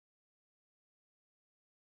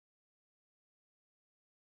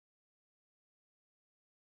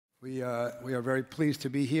We are very pleased to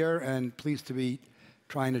be here and pleased to be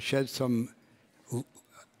trying to shed some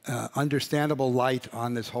understandable light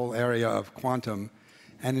on this whole area of quantum,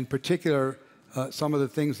 and in particular, some of the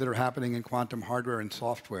things that are happening in quantum hardware and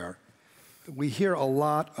software. We hear a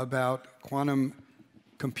lot about quantum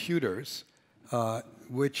computers,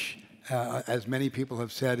 which, as many people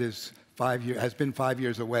have said, has been 5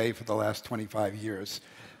 years away for the last 25 years.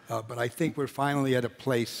 But I think we're finally at a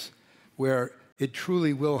place where it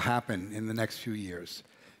truly will happen in the next few years.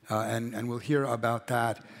 And we'll hear about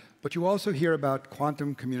that. But you also hear about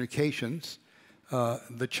quantum communications.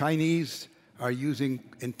 The Chinese are using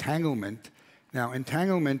entanglement. Now,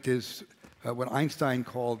 entanglement is what Einstein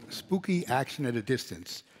called spooky action at a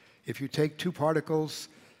distance. If you take two particles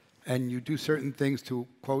and you do certain things to,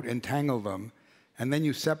 quote, entangle them, and then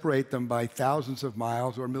you separate them by thousands of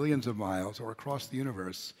miles or millions of miles or across the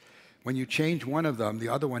universe, when you change one of them, the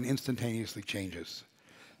other one instantaneously changes.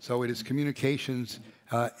 So it is communications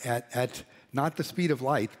at not the speed of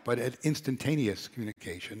light, but at instantaneous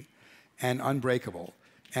communication and unbreakable.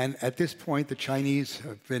 And at this point, the Chinese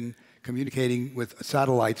have been communicating with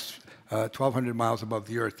satellites 1,200 miles above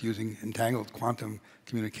the Earth using entangled quantum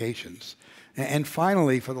communications. And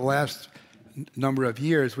finally, for the last number of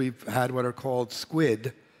years, we've had what are called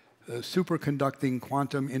SQUID, superconducting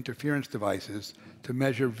quantum interference devices to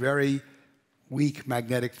measure very weak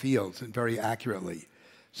magnetic fields and very accurately.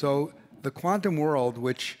 So the quantum world,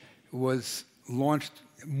 which was launched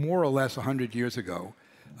more or less 100 years ago,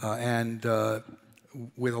 and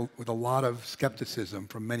with a lot of skepticism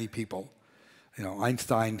from many people. You know,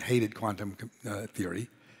 Einstein hated quantum theory.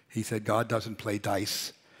 He said God doesn't play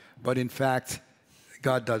dice. But in fact,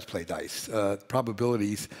 God does play dice.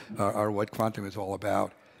 Probabilities are what quantum is all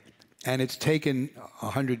about. And it's taken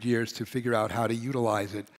 100 years to figure out how to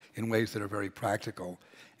utilize it in ways that are very practical.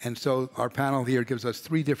 And so our panel here gives us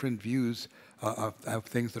three different views of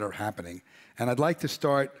things that are happening. And I'd like to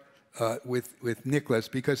start with Nicholas,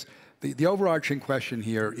 because the overarching question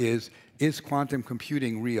here is quantum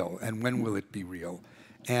computing real, and when will it be real?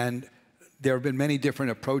 And there have been many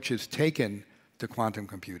different approaches taken to quantum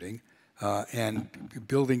computing and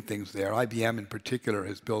building things there. IBM in particular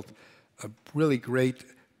has built a really great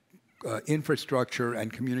infrastructure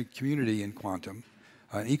and community in quantum,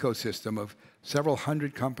 an ecosystem of several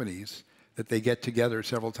hundred companies that they get together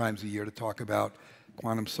several times a year to talk about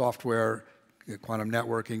quantum software, quantum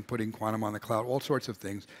networking, putting quantum on the cloud, all sorts of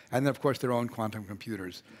things. And then, of course, their own quantum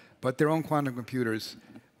computers. But their own quantum computers,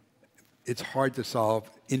 it's hard to solve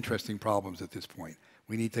interesting problems at this point.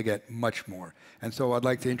 We need to get much more. And so I'd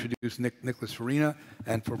like to introduce Nicholas Farina.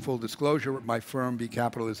 And for full disclosure, my firm, B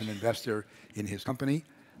Capital, is an investor in his company.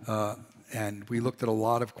 And we looked at a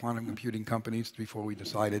lot of quantum computing companies before we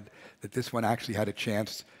decided that this one actually had a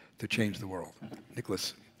chance to change the world.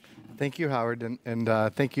 Nicholas. Thank you, Howard, and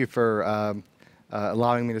thank you for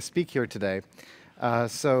allowing me to speak here today.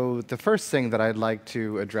 So the first thing that I'd like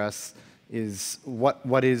to address is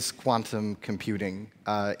what is quantum computing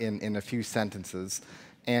in a few sentences.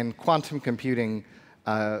 And quantum computing,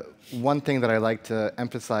 one thing that I like to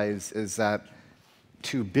emphasize is that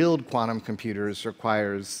to build quantum computers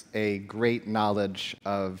requires a great knowledge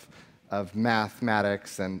of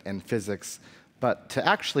mathematics and physics. But to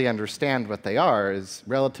actually understand what they are is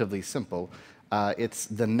relatively simple. It's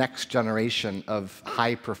the next generation of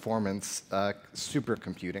high-performance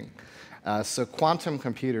supercomputing. So quantum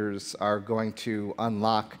computers are going to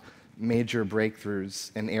unlock major breakthroughs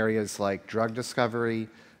in areas like drug discovery,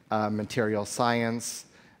 material science,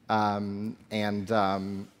 and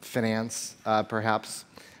finance, perhaps.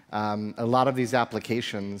 A lot of these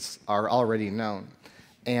applications are already known.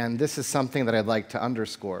 And this is something that I'd like to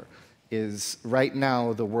underscore. Is right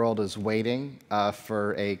now the world is waiting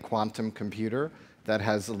for a quantum computer that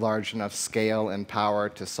has a large enough scale and power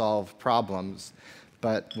to solve problems.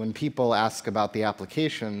 But when people ask about the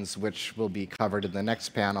applications, which will be covered in the next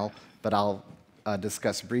panel, but I'll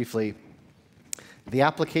discuss briefly, the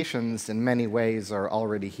applications in many ways are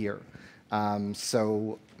already here.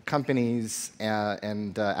 So companies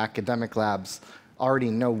and academic labs already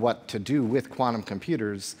know what to do with quantum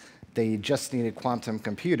computers. They just need a quantum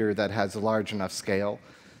computer that has a large enough scale.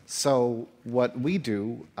 So what we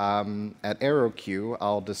do at EeroQ,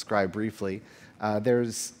 I'll describe briefly,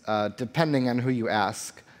 there's, depending on who you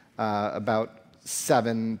ask, about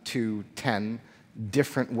 7 to 10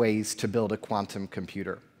 different ways to build a quantum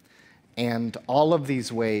computer. And all of these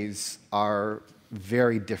ways are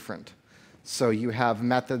very different. So you have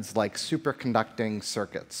methods like superconducting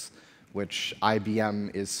circuits, which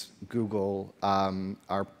IBM is Google,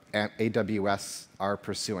 AWS are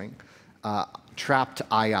pursuing. trapped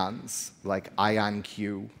ions, like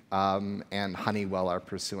IonQ and Honeywell are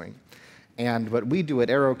pursuing. And what we do at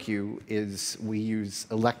EeroQ is we use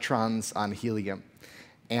electrons on helium.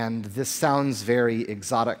 And this sounds very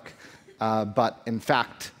exotic, but in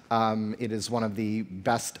fact, it is one of the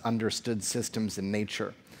best understood systems in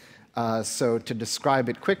nature. So to describe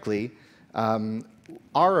it quickly,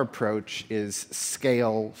 our approach is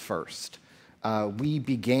scale first. We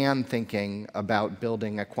began thinking about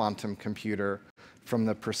building a quantum computer from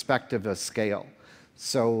the perspective of scale.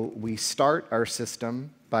 So we start our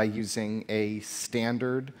system by using a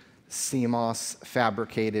standard CMOS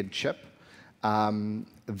fabricated chip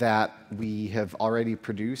that we have already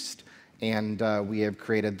produced, and we have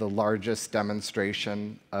created the largest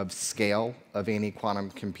demonstration of scale of any quantum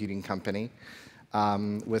computing company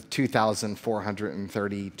with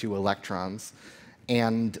 2,432 electrons.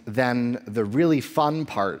 And then the really fun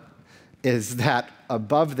part is that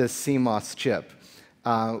above this CMOS chip,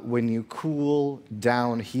 when you cool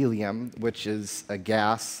down helium, which is a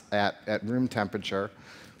gas at room temperature,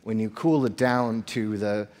 when you cool it down to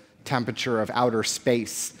the temperature of outer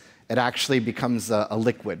space, it actually becomes a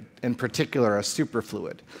liquid, in particular a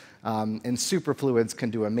superfluid. And superfluids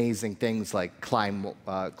can do amazing things like climb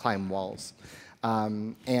walls.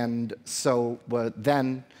 And so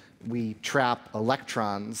then we trap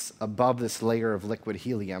electrons above this layer of liquid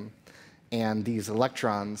helium, and these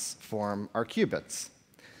electrons form our qubits.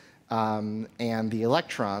 And the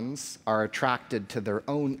electrons are attracted to their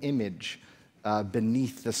own image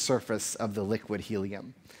beneath the surface of the liquid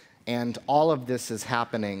helium. And all of this is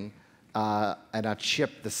happening at a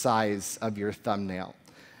chip the size of your thumbnail.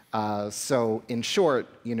 So in short,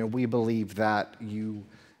 we believe that you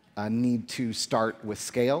need to start with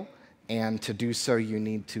scale, and to do so, you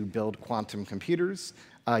need to build quantum computers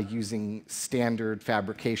using standard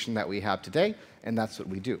fabrication that we have today, and that's what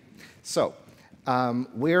we do. So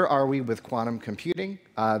where are we with quantum computing?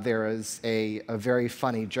 There is a very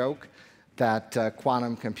funny joke that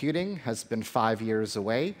quantum computing has been 5 years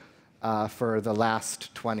away for the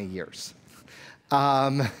last 20 years.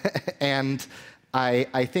 And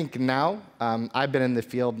I think now, I've been in the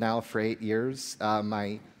field now for 8 years.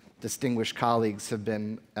 My distinguished colleagues have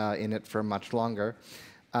been in it for much longer.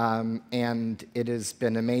 And it has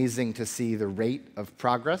been amazing to see the rate of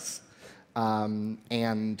progress.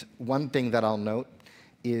 And one thing that I'll note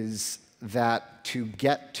is that to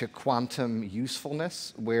get to quantum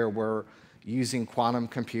usefulness, where we're using quantum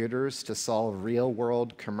computers to solve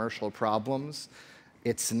real-world commercial problems,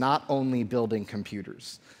 it's not only building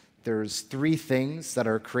computers. There's 3 things that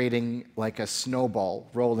are creating like a snowball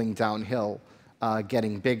rolling downhill,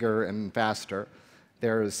 getting bigger and faster.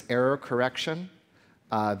 There's error correction.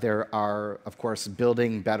 There are, of course,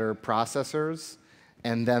 building better processors.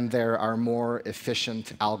 And then there are more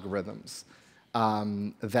efficient algorithms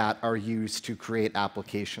that are used to create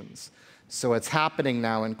applications. So it's happening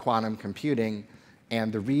now in quantum computing,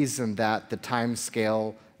 and the reason that the time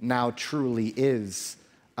scale now truly is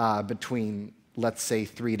between, let's say,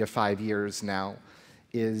 3 to 5 years now,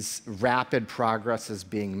 is rapid progress is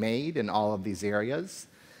being made in all of these areas.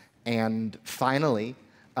 And finally,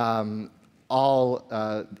 all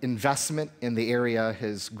investment in the area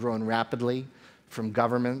has grown rapidly from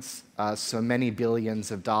governments. So many billions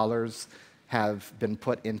of dollars have been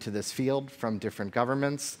put into this field from different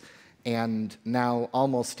governments. And now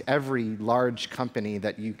almost every large company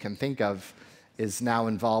that you can think of is now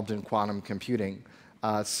involved in quantum computing.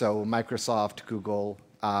 So Microsoft, Google,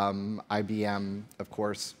 IBM, of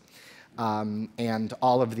course. And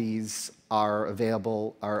all of these are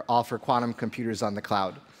available, are offer quantum computers on the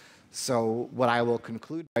cloud. So what I will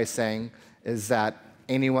conclude by saying is that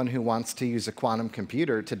anyone who wants to use a quantum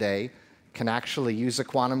computer today can actually use a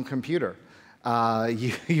quantum computer.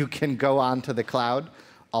 You can go onto the cloud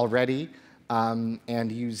already and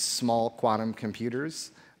use small quantum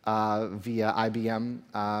computers via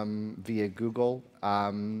IBM, via Google,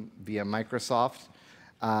 via Microsoft.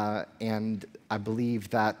 And I believe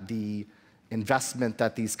that the investment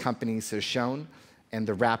that these companies have shown and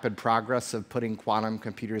the rapid progress of putting quantum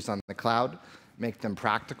computers on the cloud make them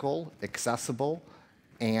practical, accessible,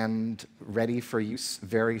 and ready for use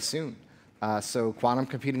very soon. So quantum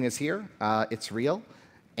computing is here, it's real,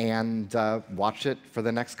 and watch it for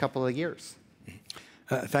the next couple of years.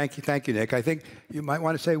 Thank you, Nick. I think you might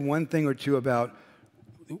want to say one thing or two about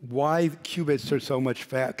why qubits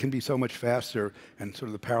are can be so much faster and sort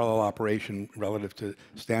of the parallel operation relative to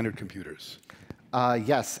standard computers.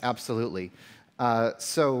 Yes, absolutely.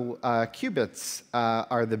 So qubits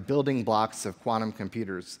are the building blocks of quantum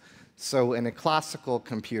computers. So in a classical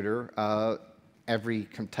computer, every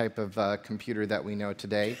type of computer that we know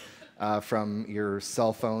today from your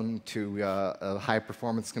cell phone to a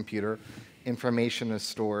high-performance computer. Information is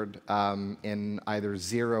stored in either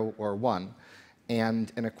 0 or 1.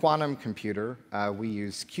 And in a quantum computer, we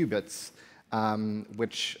use qubits,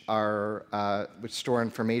 which store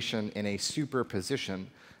information in a superposition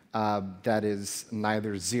that is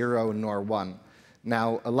neither 0 nor 1.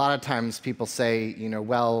 Now, a lot of times people say,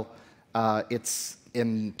 well, it's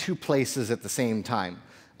in 2 places at the same time.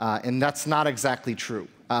 And that's not exactly true.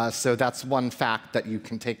 So that's one fact that you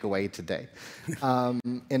can take away today.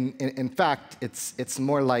 In fact, it's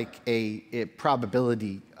more like a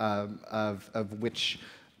probability of which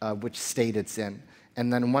state it's in.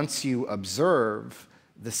 And then once you observe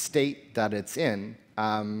the state that it's in,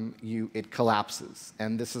 it collapses.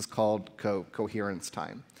 And this is called coherence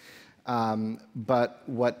time. But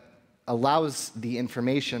what allows the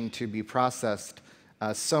information to be processed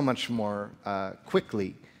so much more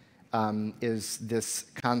quickly is this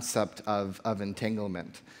concept of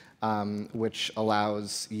entanglement, which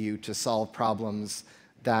allows you to solve problems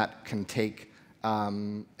that can take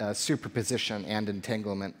superposition and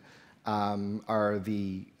entanglement are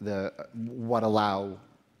what allow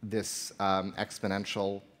this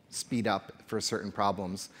exponential speed up for certain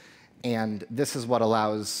problems. And this is what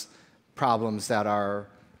allows problems that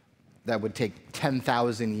would take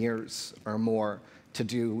 10,000 years or more to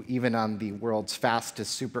do, even on the world's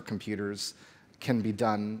fastest supercomputers, can be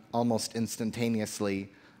done almost instantaneously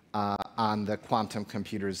on the quantum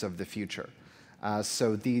computers of the future.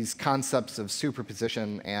 So these concepts of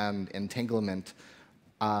superposition and entanglement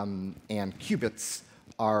and qubits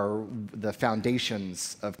are the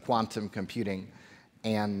foundations of quantum computing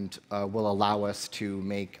and will allow us to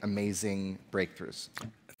make amazing breakthroughs.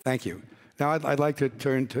 Thank you. Now I'd like to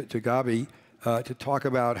turn to Gabi to talk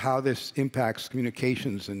about how this impacts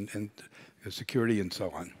communications and security and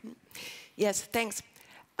so on. Yes, thanks.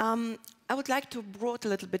 I would like to broaden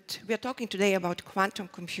a little bit. We are talking today about quantum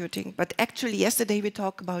computing, but actually yesterday we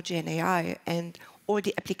talked about GenAI and all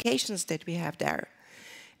the applications that we have there.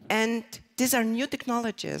 And these are new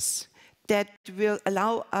technologies that will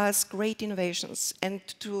allow us great innovations and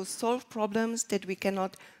to solve problems that we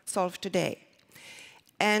cannot solve today.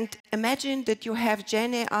 And imagine that you have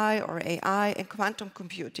Gen AI or AI and quantum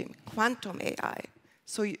computing, quantum AI.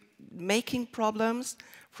 So making problems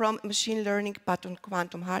from machine learning, but on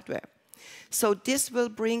quantum hardware. So this will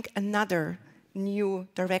bring another new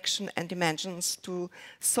direction and dimensions to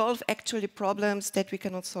solve actually problems that we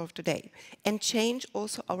cannot solve today and change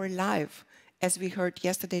also our life, as we heard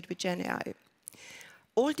yesterday with Gen AI.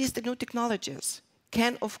 All these new technologies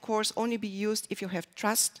can, of course, only be used if you have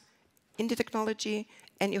trust in the technology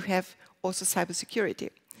and you have also cybersecurity.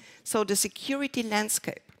 So the security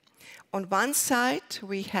landscape. On one side,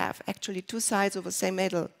 we have actually 2 sides of the same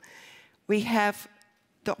medal. We have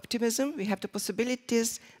the optimism, we have the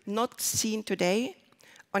possibilities not seen today.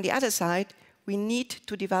 On the other side, we need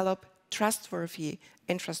to develop trustworthy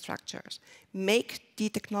infrastructures, make the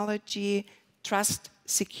technology trust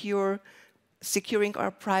secure, securing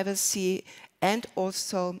our privacy and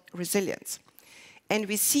also resilience. And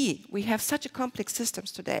we see we have such a complex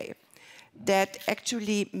systems today that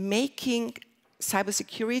actually making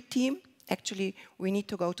cybersecurity, actually we need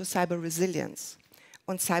to go to cyber resilience.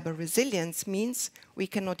 On cyber resilience means we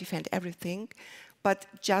cannot defend everything, but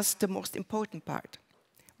just the most important part.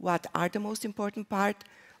 What are the most important part?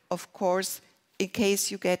 Of course, in case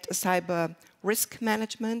you get a cyber risk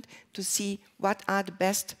management to see what are the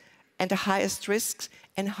best and the highest risks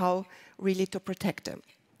and how really to protect them.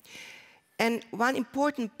 And one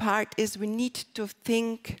important part is we need to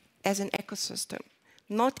think as an ecosystem,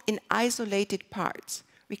 not in isolated parts.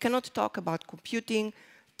 We cannot talk about computing,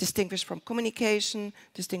 distinguished from communication,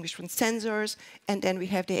 distinguished from sensors, and then we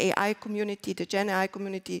have the AI community, the Gen AI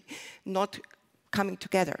community, not coming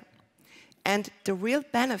together. And the real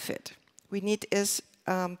benefit we need is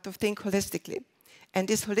to think holistically. And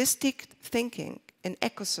this holistic thinking in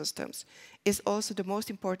ecosystems is also the most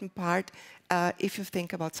important part if you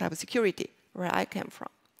think about cybersecurity, where I came from.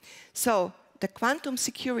 So the quantum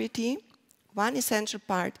security, one essential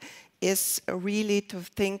part is really to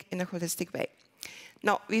think in a holistic way.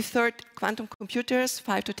 Now, we've heard quantum computers,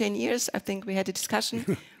 5 to 10 years. I think we had a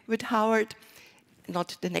discussion with Howard.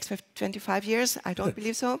 Not the next 25 years, I don't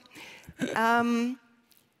believe so.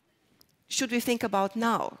 Should we think about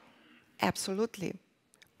now? Absolutely.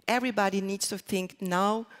 Everybody needs to think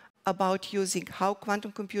now about using how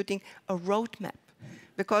quantum computing, a roadmap.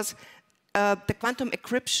 Because the quantum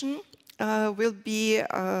encryption will be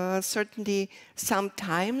certainly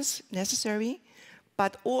sometimes necessary,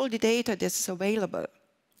 but all the data that is available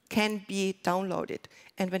can be downloaded.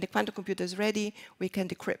 And when the quantum computer is ready, we can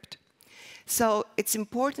decrypt. So it's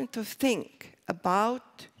important to think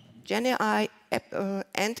about Gen AI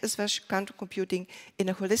and especially quantum computing in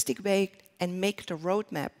a holistic way and make the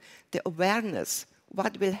roadmap, the awareness,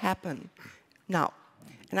 what will happen now.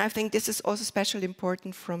 And I think this is also especially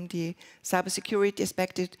important from the cybersecurity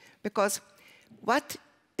perspective, because what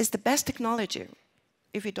is the best technology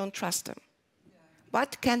if we don't trust them?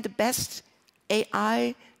 What can the best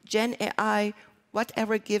AI, Gen AI,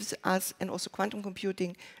 whatever gives us, and also quantum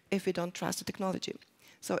computing, if we don't trust the technology?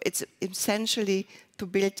 So it's essentially to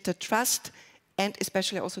build the trust and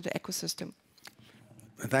especially also the ecosystem.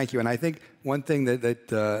 Thank you. And I think one thing that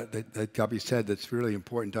Gabi said that's really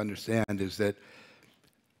important to understand is that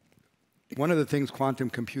one of the things quantum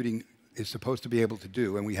computing is supposed to be able to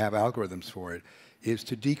do, and we have algorithms for it, is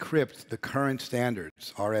to decrypt the current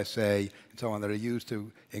standards, RSA and so on, that are used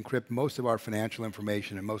to encrypt most of our financial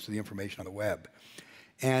information and most of the information on the web.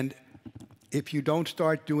 And if you don't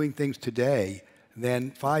start doing things today,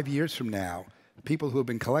 then 5 years from now, people who have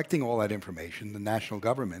been collecting all that information, the national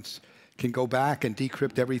governments, can go back and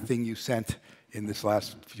decrypt everything you sent in this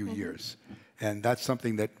last few years. And that's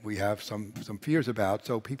something that we have some fears about.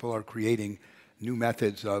 So people are creating new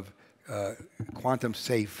methods of quantum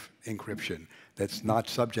safe encryption that's not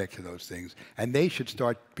subject to those things. And they should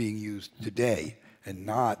start being used today and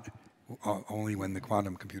not only when the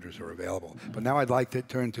quantum computers are available. But now I'd like to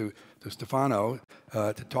turn to Stefano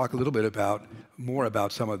to talk a little bit more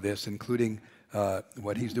about some of this, including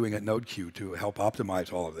what he's doing at nodeQ to help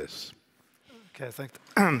optimize all of this. Okay, thank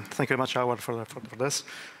you very much, Howard, for this.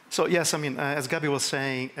 So yes, I mean, as Gabi was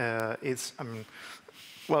saying,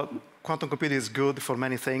 well, quantum computing is good for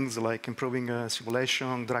many things, like improving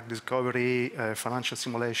simulation, drug discovery, financial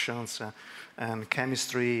simulations, and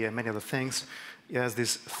chemistry, and many other things. It has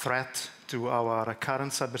this threat to our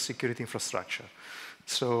current cybersecurity infrastructure.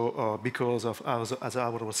 So because of, as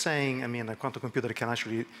Howard was saying, I mean, a quantum computer can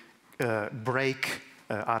actually break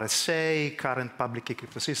RSA, current public key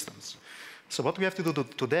crypto systems. So what we have to do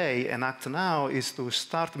today and act now is to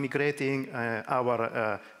start migrating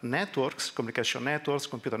our networks, communication networks,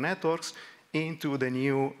 computer networks, into the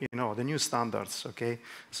new, the new standards. Okay,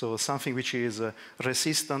 so something which is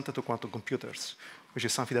resistant to quantum computers, which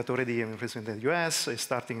is something that already in the US is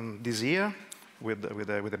starting this year with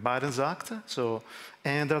the Biden's Act. So,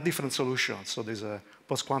 and there are different solutions. So there's a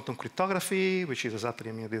post-quantum cryptography, which is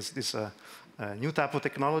exactly this new type of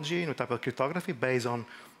technology, new type of cryptography based on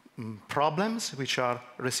problems which are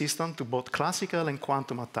resistant to both classical and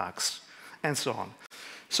quantum attacks, and so on.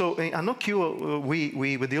 So at nodeQ,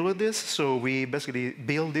 we deal with this. So we basically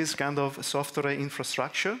build this kind of software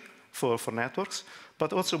infrastructure for networks,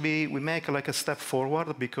 but also we make like a step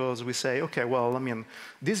forward because we say, okay, well, I mean,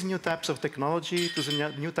 these new types of technology, these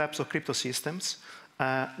new types of crypto systems,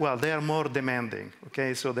 well, they are more demanding,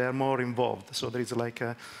 okay? So they are more involved. So there is like,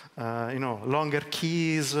 longer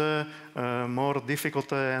keys, more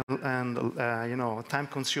difficult and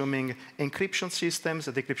time-consuming encryption systems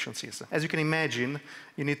and decryption systems. As you can imagine,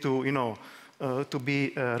 you need to, to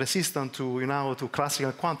be resistant to, to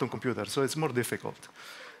classical quantum computers. So it's more difficult.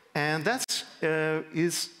 And that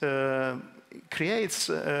creates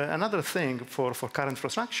another thing for current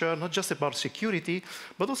infrastructure, not just about security,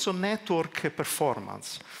 but also network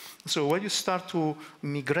performance. So when you start to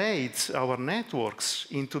migrate our networks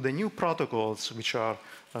into the new protocols, which are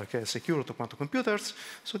secure to quantum computers,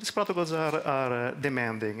 so these protocols are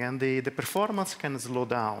demanding, and the performance can slow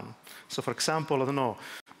down. So for example, I don't know,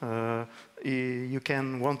 you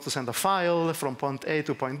can want to send a file from point A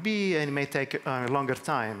to point B, and it may take a longer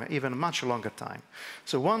time, even much longer time.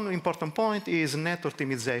 So one important point is network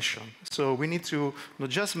optimization. So we need to not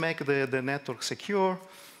just make the network secure,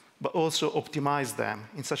 but also optimize them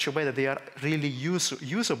in such a way that they are really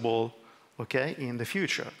usable, okay, in the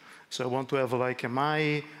future. So I want to have like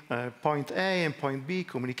my point A and point B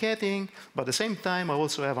communicating, but at the same time, I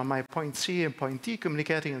also have my point C and point D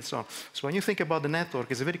communicating and so on. So when you think about the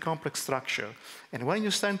network, it's a very complex structure. And when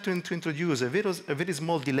you start to introduce a very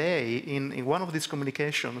small delay in one of these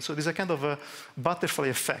communications, so there's a kind of a butterfly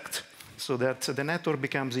effect, so that the network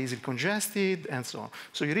becomes easily congested and so on.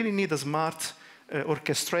 So you really need a smart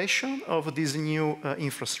orchestration of this new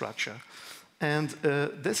infrastructure. And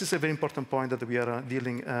this is a very important point that we are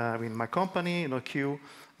dealing in my company, nodeQ.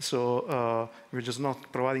 So we're just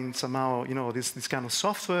not providing somehow, this kind of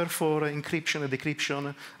software for encryption and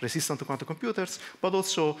decryption resistant to quantum computers, but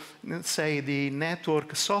also, let's say, the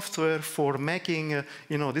network software for making,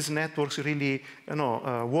 these networks really,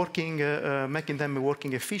 working, making them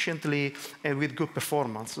working efficiently and with good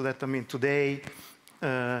performance. So that, I mean, today,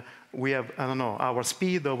 we have, I don't know, our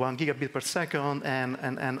speed of 1 gigabit per second,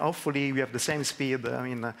 and hopefully we have the same speed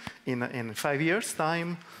in 5 years'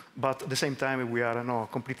 time, but at the same time we are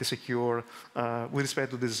completely secure with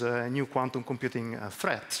respect to this new quantum computing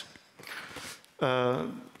threat.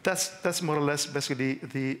 That's more or less basically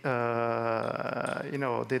the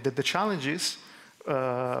challenges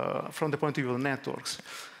from the point of view of networks.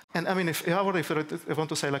 And I mean, if I want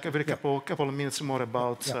to say like every couple of minutes more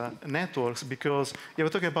about networks, because you were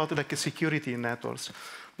talking about like security in networks,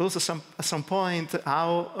 but also at some point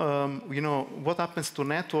how what happens to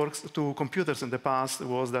networks, to computers in the past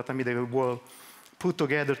was that they were put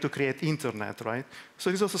together to create internet, right? So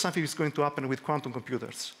this is also something that's going to happen with quantum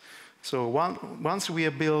computers. So once we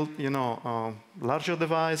have built larger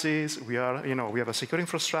devices, we have a secure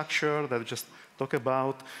infrastructure that we just talk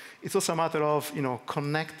about. It's also a matter of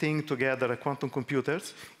connecting together quantum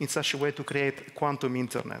computers in such a way to create quantum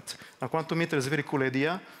internet. Now, quantum internet is a very cool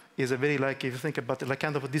idea. It's a very, like, if you think about it, like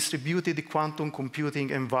kind of a distributed quantum computing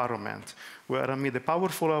environment, where the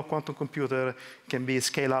powerful quantum computer can be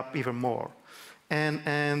scaled up even more. And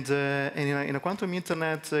in a quantum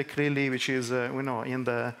internet, clearly, which is in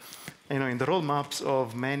the roadmaps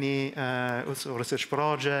of many also research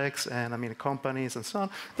projects and companies and so on,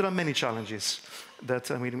 there are many challenges that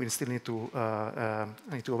we still need to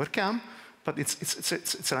overcome. But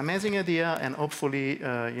it's an amazing idea, and hopefully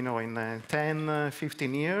in 10,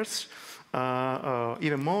 15 years,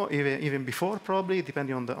 even more, even before probably,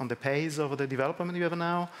 depending on the pace of the development we have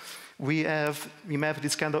now. We may have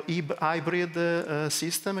this kind of hybrid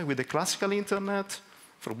system with the classical internet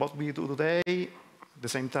for what we do today, at the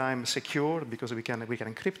same time secure because we can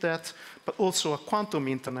encrypt that, but also a quantum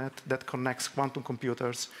internet that connects quantum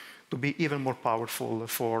computers to be even more powerful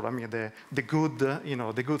for the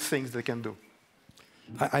good things they can do.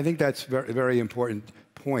 I think that's a very important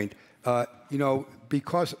point.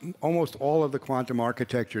 Because almost all of the quantum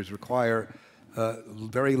architectures require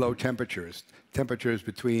very low temperatures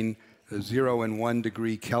between 0 and 1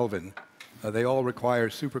 degree Kelvin. They all require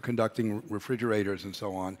superconducting refrigerators and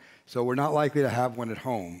so on. So we're not likely to have one at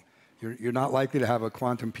home. You're not likely to have a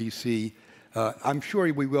quantum PC. I'm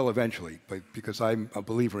sure we will eventually, because I'm a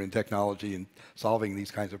believer in technology and solving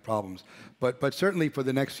these kinds of problems. But certainly for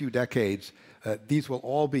the next few decades, these will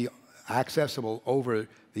all be accessible over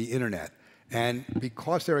the internet. And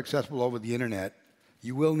because they're accessible over the internet,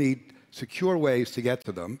 you will need secure ways to get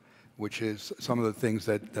to them, which is some of the things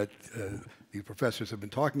that the professors have been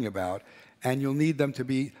talking about. And you'll need them to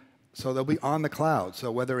be, so they'll be on the cloud.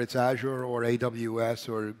 So whether it's Azure or AWS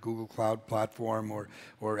or Google Cloud Platform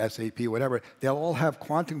or SAP, whatever, they'll all have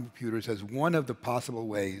quantum computers as one of the possible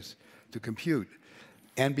ways to compute.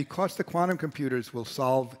 And because the quantum computers will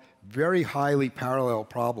solve very highly parallel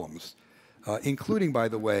problems, including, by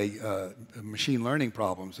the way, machine learning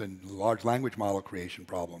problems and large language model creation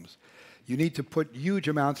problems, you need to put huge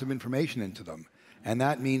amounts of information into them. And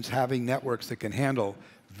that means having networks that can handle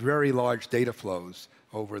very large data flows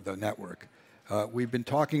over the network. We've been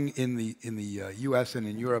talking in the US and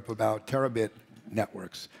in Europe about terabit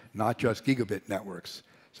networks, not just gigabit networks.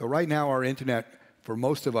 So right now our internet, for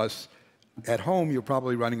most of us, at home you're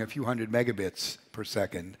probably running a few hundred megabits per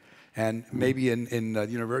second. And maybe in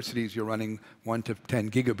universities you're running 1 to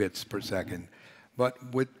 10 gigabits per second. But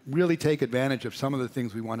would really take advantage of some of the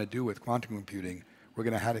things we want to do with quantum computing, we're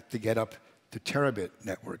going to have to get up to terabit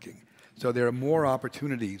networking. So there are more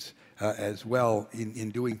opportunities as well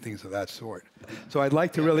in doing things of that sort. So I'd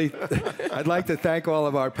like to really, I'd like to thank all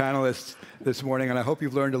of our panelists this morning, and I hope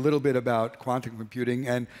you've learned a little bit about quantum computing.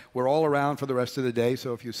 And we're all around for the rest of the day,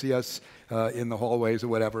 so if you see us in the hallways or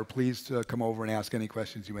whatever, please come over and ask any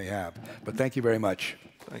questions you may have. But thank you very much.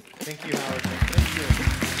 Thank you, Howard.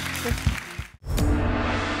 Thank you.